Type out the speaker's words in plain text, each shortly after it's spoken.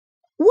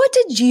What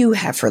did you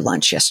have for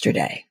lunch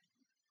yesterday?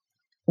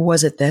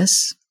 Was it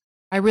this?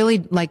 I really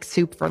like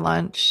soup for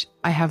lunch.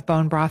 I have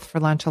bone broth for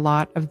lunch a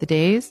lot of the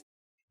days.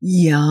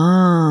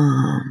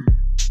 Yum.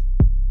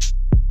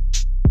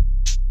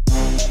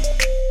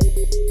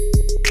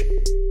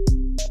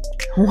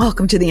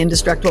 Welcome to the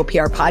Indestructible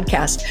PR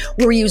Podcast,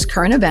 where we use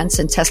current events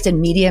and tested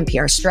media and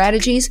PR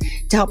strategies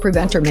to help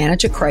prevent or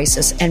manage a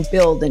crisis and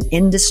build an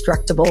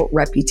indestructible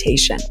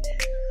reputation.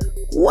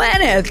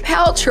 Gwyneth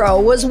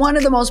Paltrow was one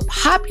of the most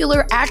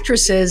popular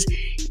actresses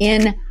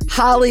in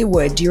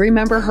Hollywood. Do you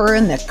remember her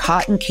in the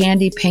cotton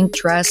candy pink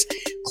dress,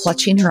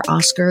 clutching her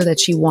Oscar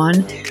that she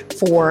won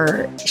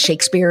for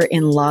Shakespeare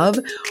in Love?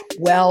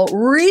 Well,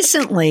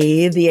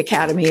 recently, the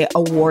Academy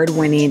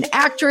Award-winning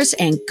actress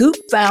and Goop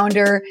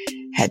founder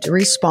had to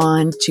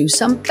respond to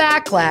some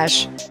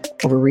backlash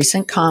over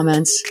recent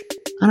comments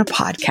on a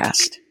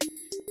podcast.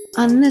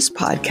 On this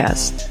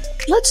podcast,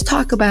 let's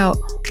talk about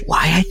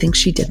why I think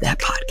she did that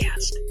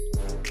podcast.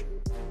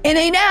 In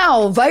a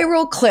now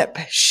viral clip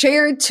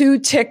shared to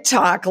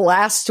TikTok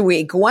last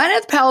week,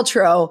 Gwyneth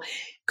Paltrow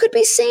could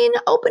be seen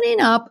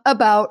opening up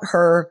about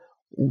her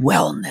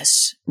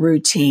wellness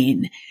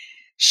routine.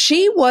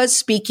 She was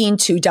speaking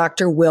to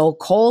Dr. Will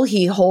Cole.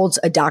 He holds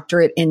a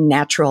doctorate in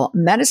natural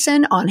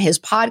medicine on his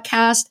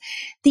podcast,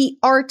 The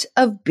Art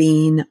of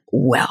Being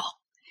Well.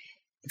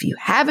 If you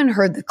haven't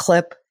heard the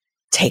clip,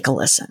 take a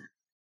listen.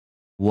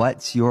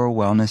 What's your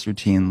wellness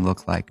routine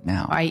look like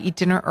now? I eat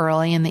dinner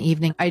early in the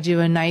evening. I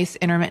do a nice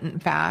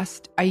intermittent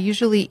fast. I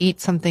usually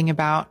eat something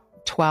about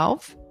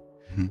 12.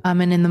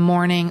 And in the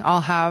morning,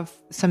 I'll have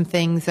some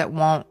things that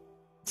won't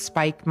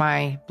spike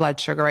my blood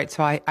sugar, right?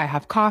 So I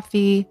have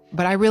coffee,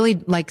 but I really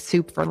like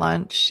soup for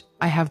lunch.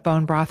 I have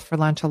bone broth for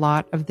lunch a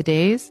lot of the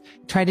days.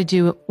 Try to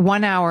do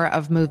 1 hour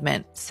of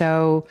movement.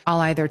 So I'll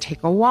either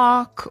take a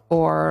walk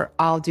or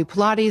I'll do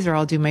Pilates or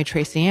I'll do my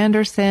Tracy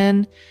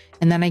Anderson.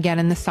 And then I get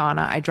in the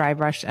sauna. I dry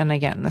brush and I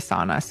get in the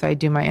sauna. So I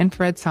do my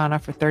infrared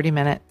sauna for 30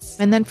 minutes.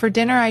 And then for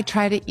dinner, I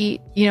try to eat,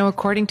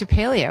 according to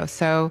paleo.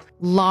 So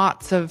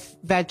lots of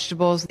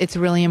vegetables. It's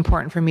really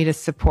important for me to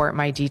support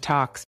my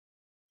detox.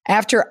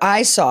 After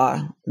I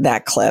saw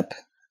that clip,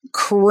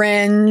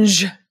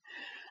 cringe,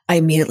 I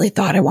immediately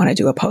thought I want to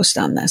do a post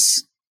on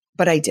this,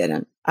 but I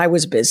didn't. I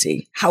was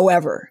busy.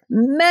 However,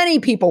 many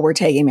people were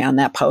tagging me on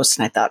that post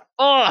and I thought,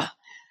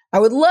 I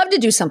would love to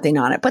do something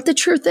on it. But the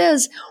truth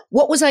is,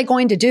 what was I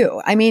going to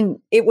do? I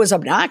mean, it was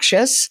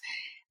obnoxious.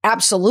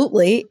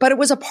 Absolutely. But it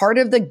was a part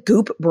of the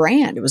Goop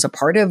brand. It was a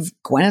part of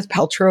Gwyneth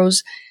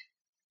Paltrow's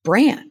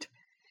brand.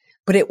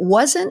 But it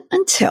wasn't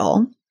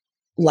until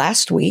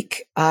last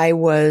week I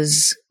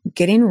was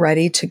getting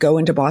ready to go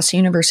into Boston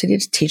University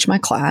to teach my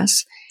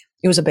class.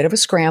 It was a bit of a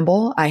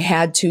scramble. I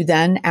had to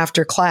then,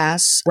 after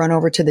class, run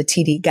over to the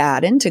TD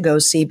Garden to go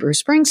see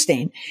Bruce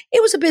Springsteen.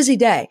 It was a busy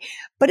day.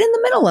 But in the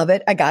middle of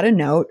it, I got a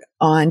note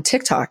on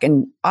TikTok,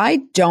 and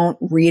I don't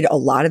read a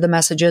lot of the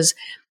messages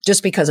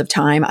just because of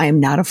time. I am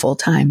not a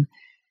full-time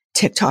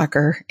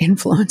TikToker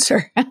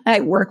influencer. I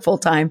work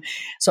full-time,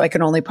 so I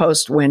can only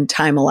post when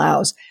time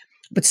allows.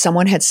 But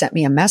someone had sent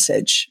me a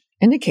message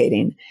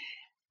indicating,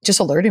 just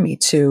alerted me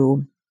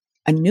to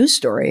a news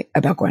story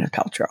about Gwyneth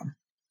Paltrow.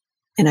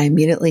 And I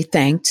immediately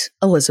thanked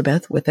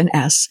Elizabeth with an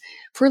S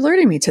for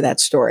alerting me to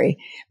that story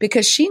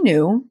because she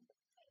knew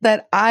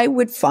that I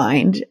would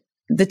find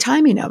the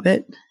timing of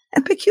it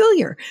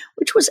peculiar,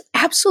 which was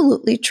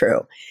absolutely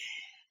true.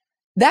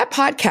 That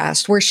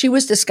podcast where she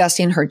was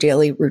discussing her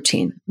daily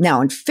routine.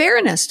 Now, in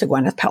fairness to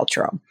Gwyneth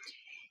Paltrow,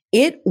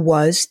 it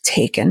was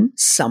taken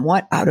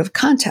somewhat out of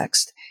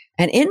context.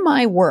 And in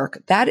my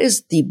work, that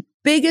is the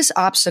biggest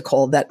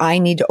obstacle that I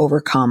need to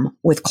overcome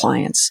with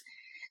clients,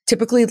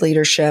 typically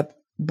leadership,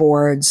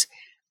 boards.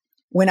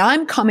 When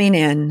I'm coming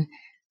in,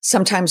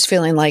 sometimes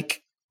feeling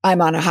like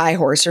I'm on a high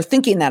horse or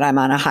thinking that I'm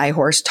on a high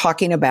horse,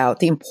 talking about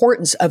the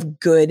importance of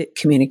good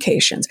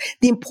communications,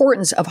 the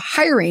importance of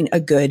hiring a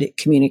good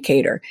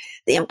communicator,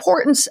 the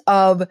importance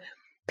of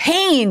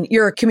paying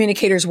your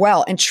communicators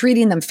well and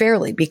treating them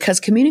fairly,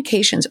 because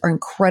communications are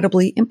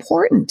incredibly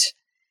important.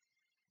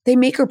 They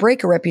make or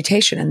break a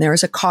reputation, and there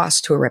is a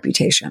cost to a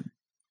reputation.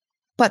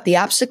 But the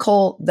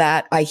obstacle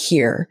that I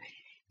hear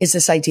is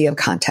this idea of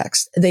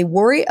context. They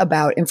worry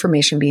about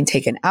information being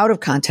taken out of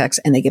context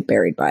and they get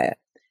buried by it.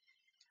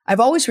 I've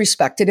always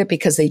respected it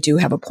because they do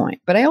have a point.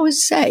 But I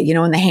always say,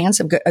 in the hands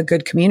of a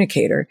good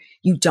communicator,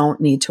 you don't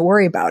need to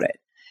worry about it.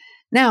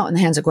 Now, in the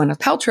hands of Gwyneth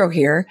Paltrow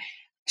here,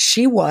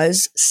 she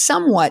was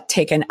somewhat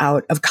taken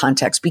out of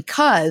context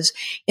because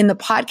in the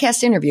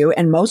podcast interview,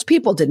 and most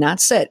people did not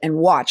sit and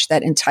watch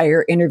that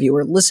entire interview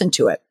or listen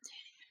to it,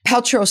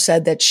 Paltrow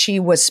said that she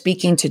was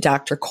speaking to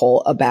Dr.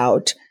 Cole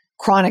about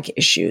chronic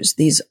issues,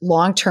 these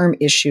long-term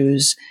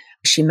issues.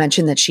 She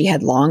mentioned that she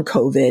had long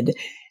COVID,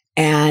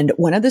 and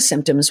one of the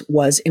symptoms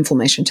was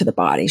inflammation to the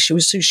body. She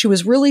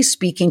was really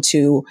speaking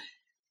to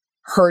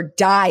her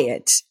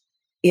diet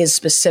is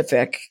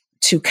specific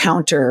to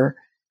counter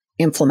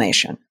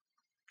inflammation.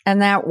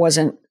 And that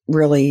wasn't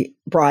really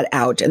brought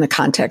out in the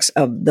context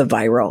of the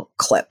viral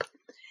clip.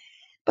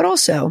 But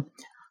also,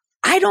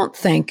 I don't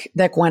think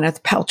that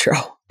Gwyneth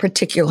Paltrow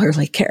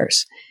particularly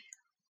cares.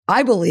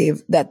 I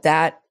believe that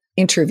that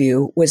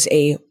interview was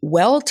a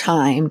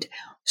well-timed,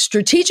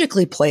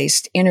 strategically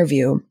placed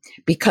interview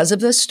because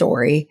of the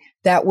story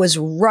that was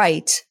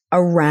right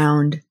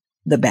around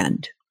the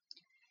bend.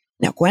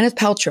 Now, Gwyneth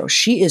Paltrow,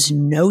 she is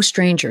no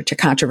stranger to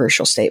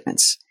controversial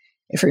statements.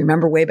 If you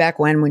remember way back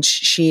when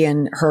she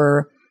and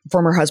her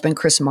former husband,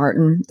 Chris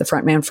Martin, the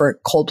frontman for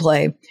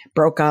Coldplay,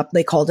 broke up,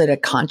 they called it a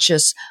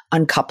conscious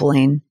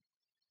uncoupling.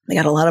 They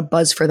got a lot of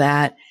buzz for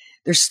that.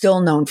 They're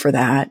still known for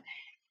that.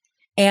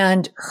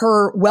 And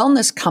her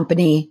wellness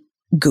company,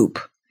 Goop,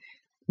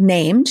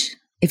 named,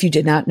 if you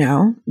did not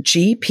know,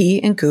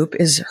 GP and Goop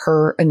is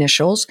her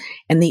initials.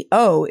 And the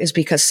O is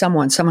because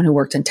someone who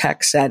worked in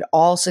tech said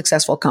all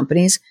successful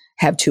companies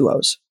have two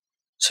O's.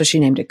 So she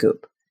named it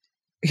Goop.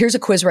 Here's a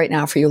quiz right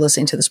now for you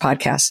listening to this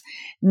podcast.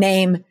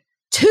 Name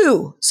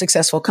 2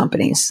 successful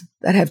companies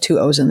that have 2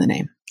 O's in the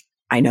name.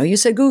 I know you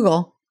said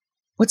Google.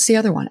 What's the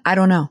other one? I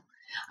don't know.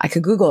 I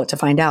could Google it to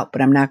find out,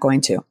 but I'm not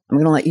going to. I'm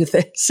going to let you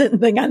sit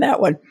and think on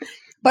that one.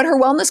 But her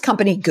wellness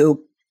company,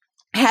 Goop,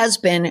 has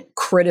been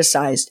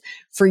criticized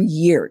for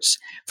years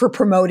for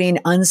promoting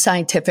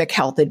unscientific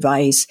health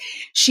advice.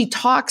 She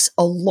talks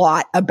a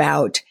lot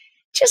about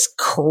just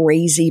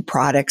crazy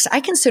products. I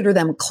consider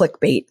them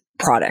clickbait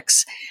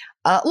products.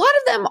 A lot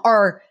of them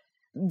are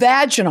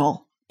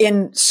vaginal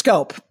in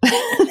scope,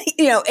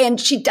 and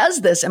she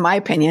does this, in my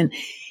opinion,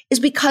 is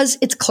because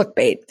it's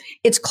clickbait.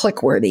 It's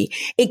click-worthy.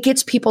 It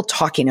gets people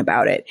talking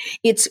about it.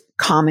 It's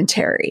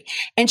commentary.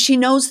 And she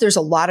knows there's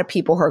a lot of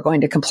people who are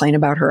going to complain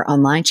about her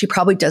online. She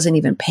probably doesn't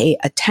even pay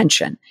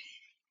attention.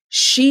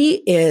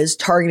 She is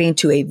targeting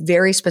to a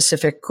very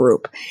specific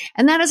group.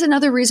 And that is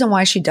another reason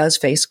why she does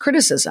face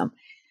criticism.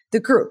 The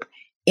group,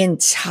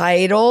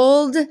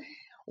 entitled,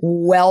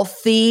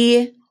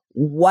 wealthy,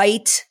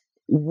 white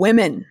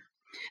women.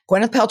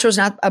 Gwyneth Paltrow is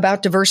not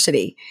about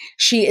diversity.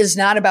 She is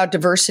not about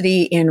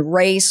diversity in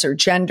race or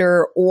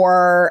gender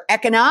or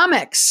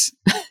economics.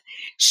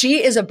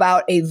 She is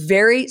about a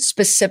very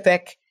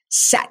specific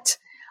set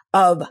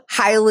of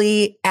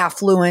highly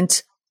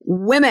affluent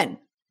women.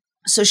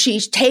 So she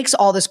takes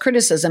all this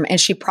criticism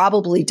and she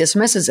probably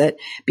dismisses it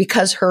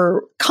because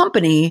her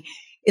company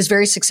is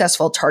very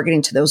successful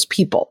targeting to those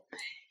people.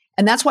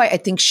 And that's why I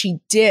think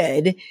she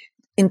did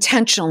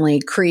intentionally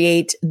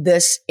create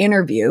this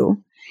interview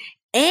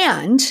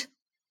and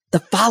the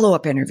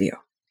follow-up interview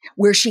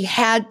where she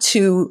had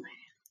to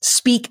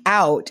speak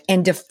out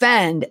and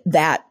defend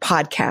that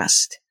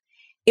podcast.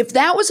 If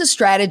that was a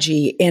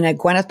strategy in a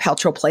Gwyneth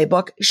Paltrow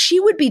playbook,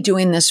 she would be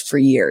doing this for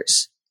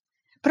years.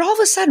 But all of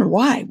a sudden,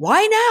 why?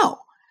 Why now?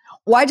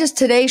 Why does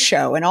Today's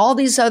Show and all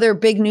these other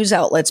big news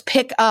outlets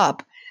pick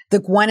up the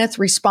Gwyneth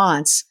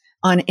response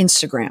on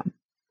Instagram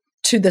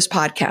to this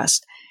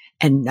podcast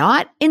and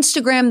not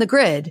Instagram the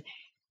grid,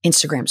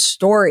 Instagram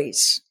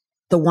stories,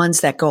 the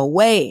ones that go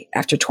away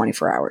after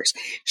 24 hours?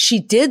 She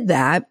did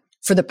that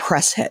for the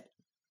press hit.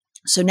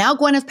 So now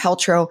Gwyneth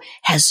Paltrow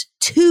has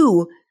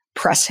 2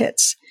 press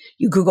hits.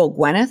 You Google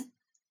Gwyneth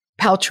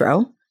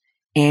Paltrow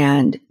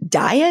and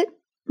diet,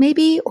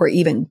 maybe, or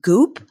even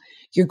Goop,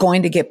 you're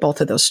going to get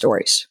both of those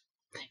stories.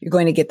 You're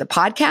going to get the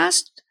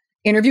podcast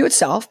interview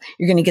itself.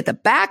 You're going to get the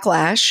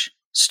backlash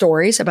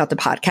stories about the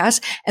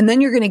podcast. And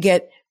then you're going to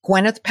get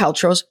Gwyneth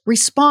Paltrow's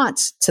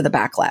response to the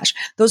backlash.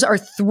 Those are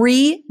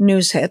 3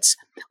 news hits,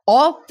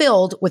 all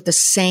filled with the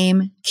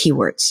same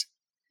keywords.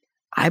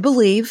 I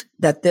believe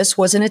that this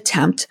was an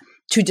attempt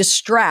to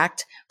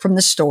distract from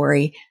the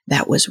story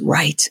that was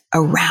right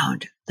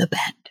around the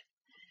bend.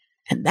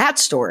 And that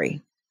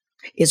story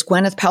is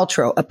Gwyneth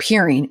Paltrow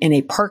appearing in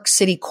a Park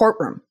City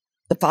courtroom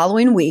the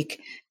following week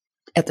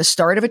at the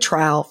start of a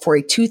trial for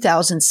a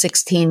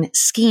 2016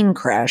 skiing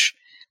crash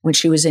when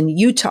she was in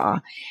Utah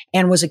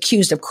and was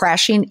accused of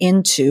crashing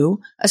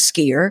into a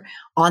skier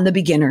on the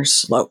beginner's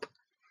slope.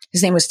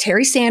 His name was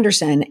Terry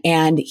Sanderson,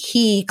 and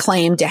he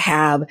claimed to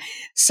have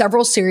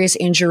several serious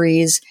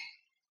injuries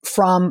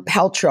from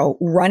Paltrow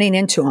running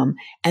into him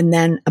and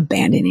then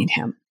abandoning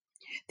him.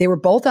 They were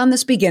both on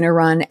this beginner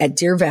run at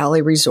Deer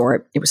Valley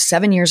Resort. It was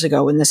 7 years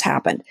ago when this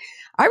happened.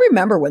 I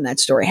remember when that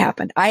story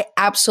happened. I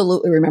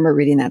absolutely remember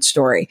reading that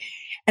story.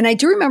 And I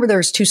do remember there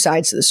was 2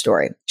 sides to the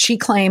story. She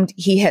claimed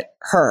he hit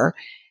her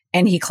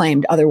and he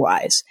claimed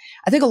otherwise.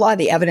 I think a lot of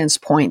the evidence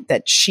point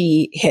that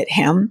she hit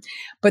him,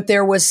 but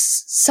there was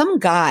some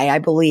guy, I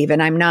believe,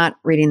 and I'm not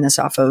reading this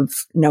off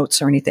of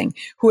notes or anything,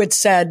 who had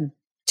said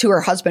to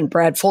her husband,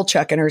 Brad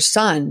Fulchuk, and her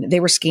son,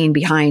 they were skiing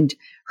behind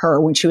her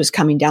when she was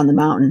coming down the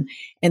mountain,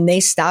 and they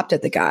stopped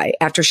at the guy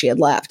after she had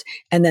left,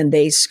 and then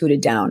they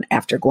scooted down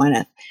after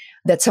Gwyneth.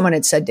 That someone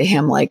had said to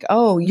him, like,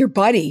 oh, your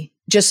buddy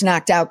just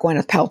knocked out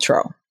Gwyneth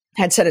Paltrow.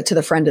 Had said it to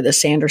the friend of the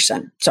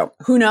Sanderson. So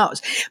who knows?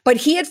 But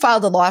he had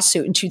filed a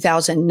lawsuit in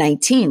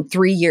 2019,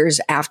 3 years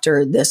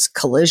after this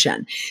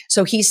collision.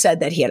 So he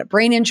said that he had a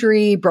brain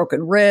injury,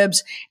 broken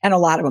ribs, and a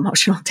lot of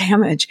emotional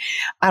damage.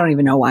 I don't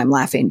even know why I'm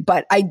laughing,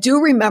 but I do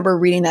remember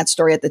reading that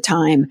story at the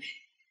time,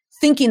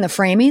 thinking the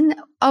framing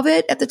of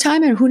it at the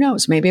time, and who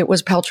knows, maybe it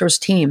was Paltrow's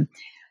team.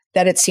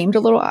 that it seemed a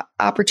little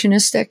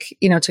opportunistic,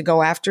 to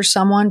go after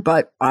someone,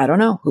 but I don't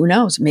know. Who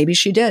knows? Maybe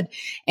she did.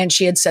 And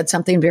she had said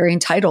something very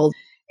entitled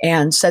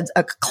and said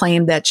a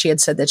claim that she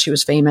had said that she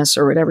was famous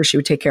or whatever. She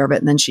would take care of it.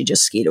 And then she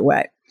just skied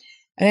away.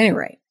 At any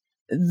rate,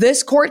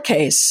 this court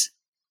case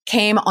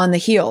came on the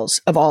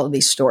heels of all of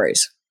these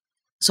stories.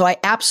 So I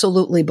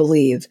absolutely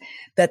believe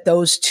that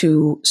those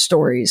two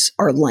stories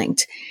are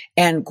linked.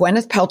 And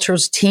Gwyneth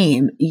Paltrow's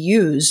team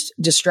used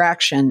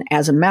distraction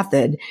as a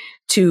method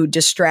to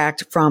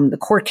distract from the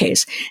court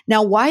case.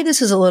 Now, why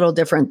this is a little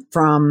different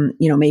from,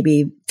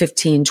 maybe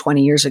 15,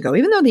 20 years ago,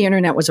 even though the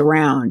internet was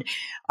around,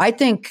 I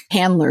think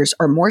handlers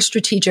are more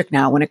strategic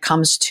now when it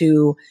comes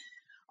to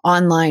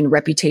online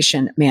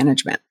reputation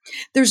management.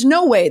 There's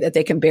no way that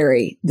they can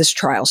bury this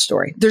trial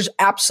story. There's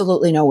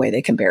absolutely no way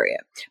they can bury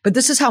it. But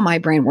this is how my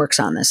brain works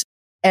on this.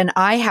 And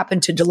I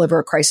happened to deliver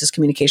a crisis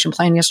communication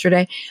plan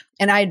yesterday.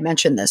 And I had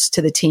mentioned this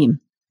to the team.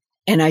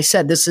 And I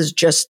said,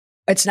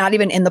 it's not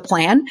even in the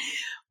plan.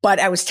 But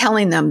I was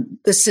telling them,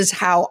 this is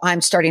how I'm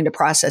starting to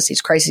process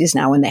these crises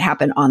now when they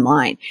happen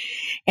online.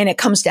 And it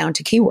comes down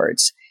to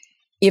keywords.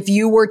 If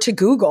you were to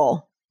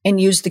Google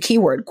and use the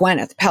keyword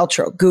Gwyneth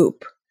Paltrow,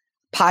 Goop,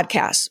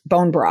 podcasts,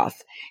 bone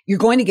broth, you're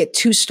going to get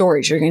two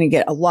stories. You're going to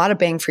get a lot of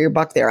bang for your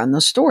buck there on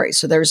those stories.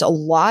 So there's a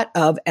lot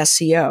of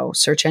SEO,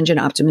 search engine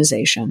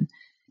optimization,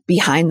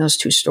 behind those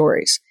two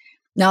stories.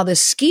 Now, this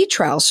ski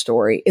trial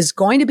story is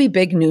going to be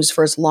big news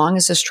for as long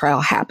as this trial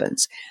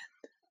happens.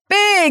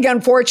 Big,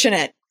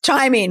 unfortunate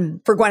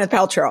timing for Gwyneth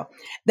Paltrow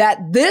that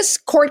this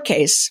court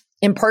case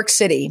in Park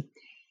City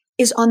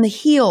is on the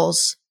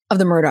heels of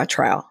the Murdaugh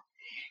trial.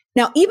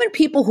 Now, even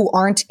people who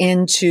aren't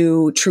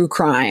into true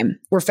crime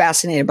were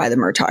fascinated by the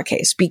Murdaugh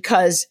case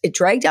because it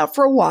dragged out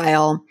for a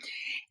while.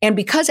 And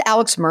because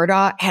Alex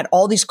Murdaugh had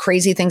all these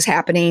crazy things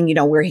happening,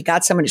 where he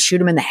got someone to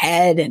shoot him in the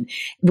head, and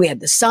we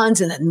had the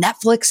Sons, and the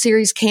Netflix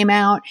series came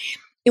out.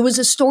 It was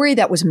a story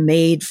that was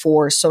made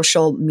for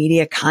social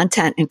media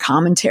content and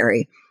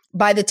commentary.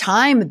 By the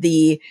time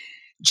the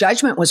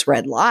judgment was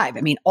read live,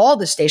 all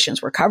the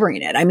stations were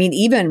covering it.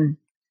 even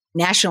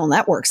national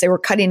networks, they were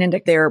cutting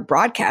into their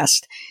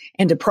broadcast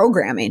into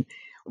programming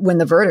when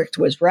the verdict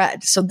was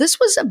read. So this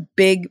was a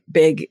big,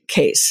 big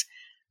case.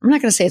 I'm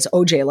not going to say it's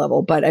OJ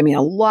level, but a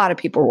lot of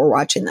people were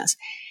watching this.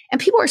 And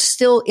people are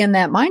still in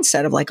that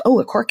mindset of like, oh,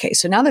 a court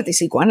case. So now that they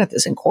see Gwyneth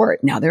is in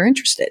court, now they're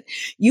interested.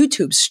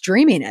 YouTube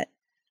streaming it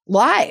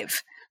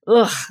live.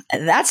 Ugh,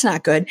 that's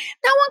not good.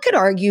 Now one could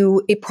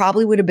argue it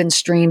probably would have been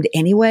streamed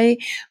anyway,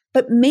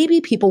 but maybe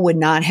people would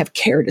not have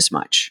cared as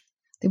much.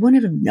 They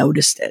wouldn't have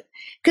noticed it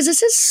because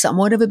this is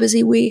somewhat of a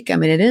busy week.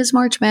 It is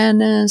March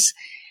Madness.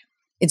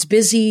 It's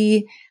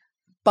busy,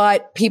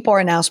 but people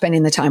are now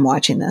spending the time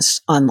watching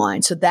this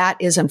online. So that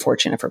is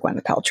unfortunate for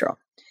Gwyneth Paltrow.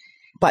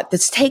 But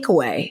this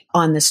takeaway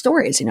on this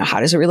story is, how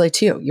does it relate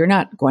to you? You're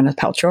not Gwyneth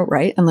Paltrow,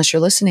 right? Unless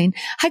you're listening.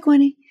 Hi,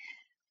 Gwenny.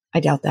 I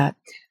doubt that.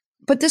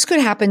 But this could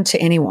happen to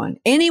anyone.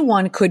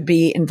 Anyone could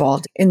be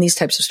involved in these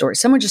types of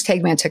stories. Someone just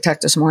tagged me on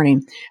TikTok this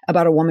morning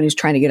about a woman who's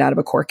trying to get out of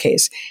a court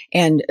case,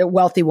 and a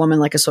wealthy woman,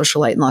 like a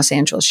socialite in Los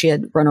Angeles. She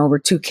had run over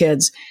two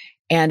kids.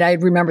 And I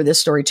remember this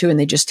story too, and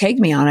they just tagged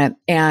me on it.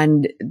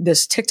 And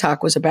this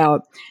TikTok was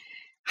about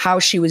how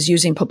she was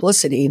using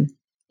publicity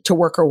to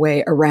work her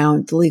way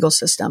around the legal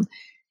system.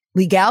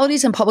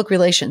 Legalities and public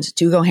relations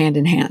do go hand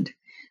in hand.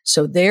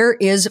 So there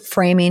is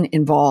framing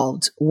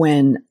involved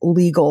when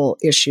legal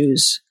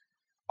issues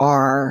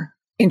are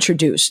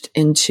introduced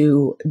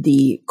into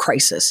the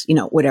crisis,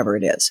 whatever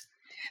it is.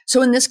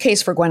 So in this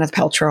case for Gwyneth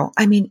Paltrow,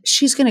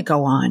 she's going to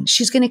go on.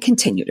 She's going to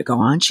continue to go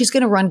on. She's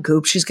going to run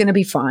Goop. She's going to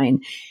be fine.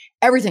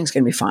 Everything's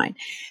going to be fine.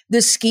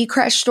 The ski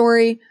crash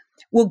story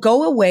will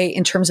go away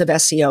in terms of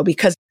SEO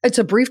because it's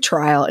a brief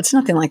trial. It's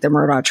nothing like the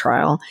Murdaugh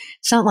trial.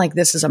 It's not like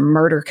this is a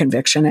murder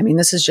conviction.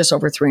 This is just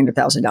over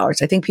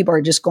 $300,000. I think people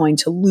are just going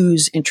to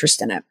lose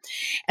interest in it.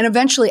 And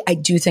eventually, I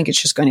do think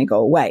it's just going to go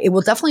away. It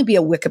will definitely be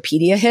a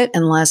Wikipedia hit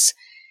unless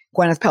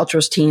Gwyneth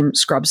Paltrow's team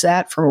scrubs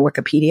that from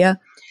Wikipedia.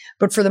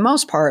 But for the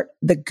most part,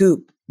 the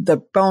Goop, the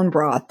bone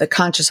broth, the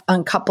conscious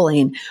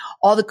uncoupling,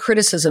 all the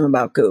criticism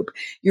about Goop,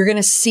 you're going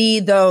to see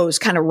those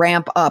kind of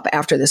ramp up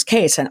after this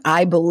case. And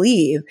I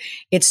believe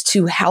it's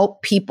to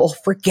help people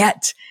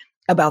forget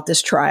about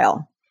this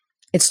trial.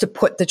 It's to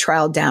put the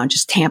trial down,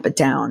 just tamp it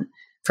down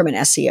from an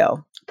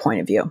SEO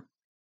point of view.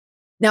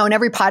 Now, in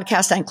every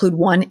podcast, I include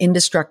one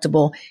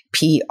indestructible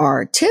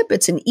PR tip.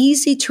 It's an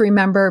easy to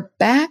remember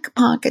back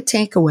pocket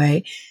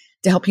takeaway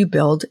to help you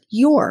build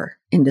your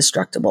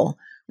indestructible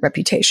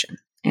reputation.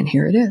 And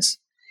here it is.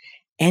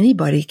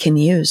 Anybody can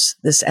use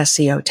this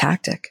SEO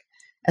tactic.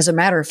 As a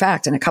matter of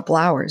fact, in a couple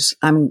hours,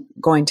 I'm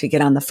going to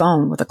get on the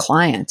phone with a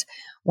client,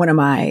 one of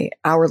my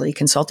hourly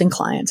consulting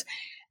clients.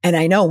 And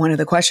I know one of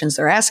the questions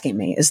they're asking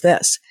me is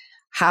this: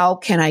 how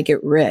can I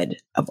get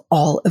rid of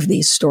all of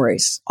these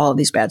stories, all of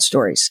these bad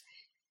stories?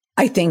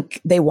 I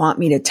think they want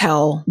me to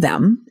tell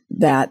them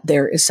that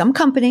there is some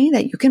company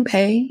that you can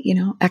pay,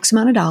 X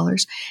amount of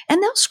dollars,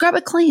 and they'll scrub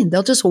it clean.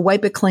 They'll just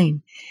wipe it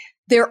clean.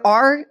 There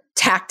are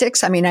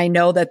tactics. I mean, I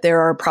know that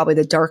there are probably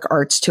the dark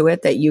arts to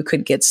it that you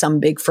could get some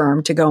big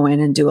firm to go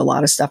in and do a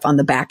lot of stuff on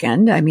the back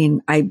end. I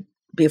mean, I'd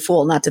be a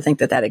fool not to think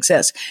that that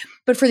exists.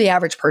 But for the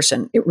average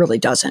person, it really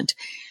doesn't.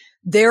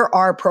 There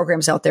are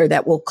programs out there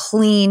that will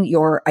clean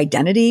your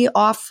identity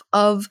off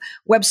of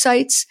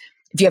websites.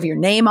 If you have your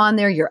name on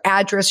there, your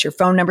address, your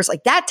phone numbers,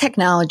 like that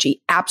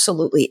technology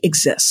absolutely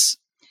exists.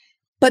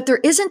 But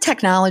there isn't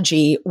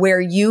technology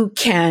where you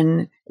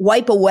can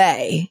wipe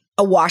away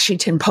a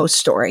Washington Post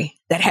story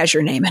that has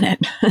your name in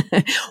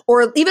it,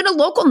 or even a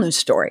local news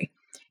story.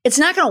 It's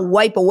not going to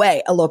wipe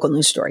away a local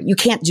news story. You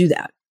can't do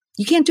that.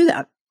 You can't do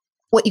that.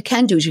 What you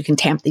can do is you can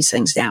tamp these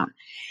things down.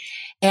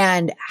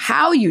 And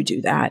how you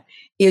do that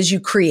is you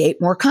create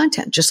more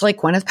content, just like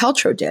Gwyneth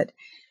Paltrow did.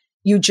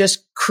 You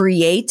just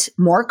create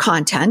more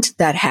content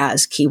that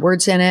has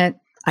keywords in it,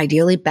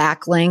 ideally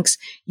backlinks.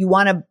 You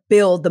want to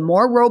build, the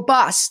more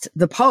robust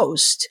the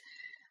post,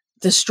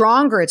 the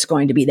stronger it's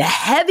going to be, the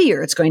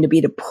heavier it's going to be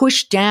to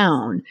push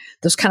down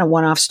those kind of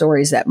one-off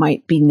stories that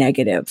might be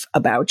negative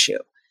about you.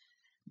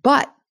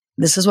 But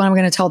this is what I'm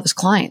going to tell this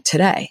client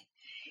today.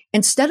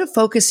 Instead of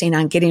focusing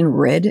on getting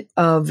rid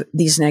of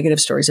these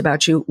negative stories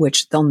about you,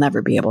 which they'll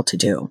never be able to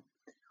do,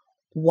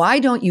 why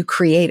don't you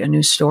create a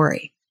new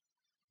story?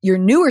 Your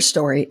newer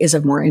story is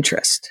of more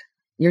interest.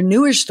 Your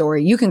newer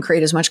story, you can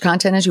create as much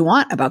content as you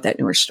want about that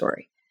newer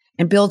story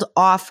and build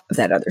off of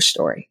that other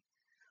story.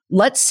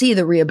 Let's see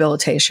the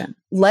rehabilitation.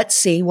 Let's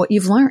see what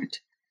you've learned.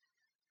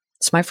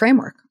 It's my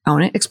framework.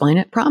 Own it, explain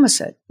it, promise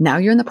it. Now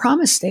you're in the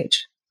promise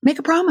stage. Make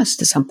a promise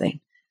to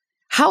something.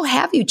 How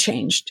have you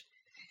changed?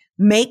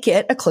 Make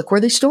it a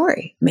click-worthy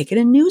story. Make it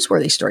a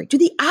newsworthy story. Do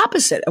the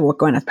opposite of what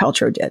Gwyneth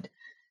Paltrow did,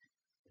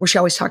 where she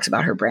always talks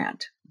about her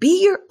brand.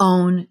 Be your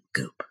own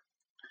Goop.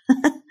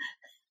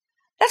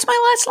 That's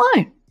my last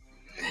line.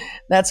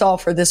 That's all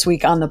for this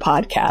week on the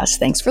podcast.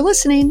 Thanks for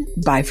listening.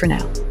 Bye for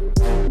now.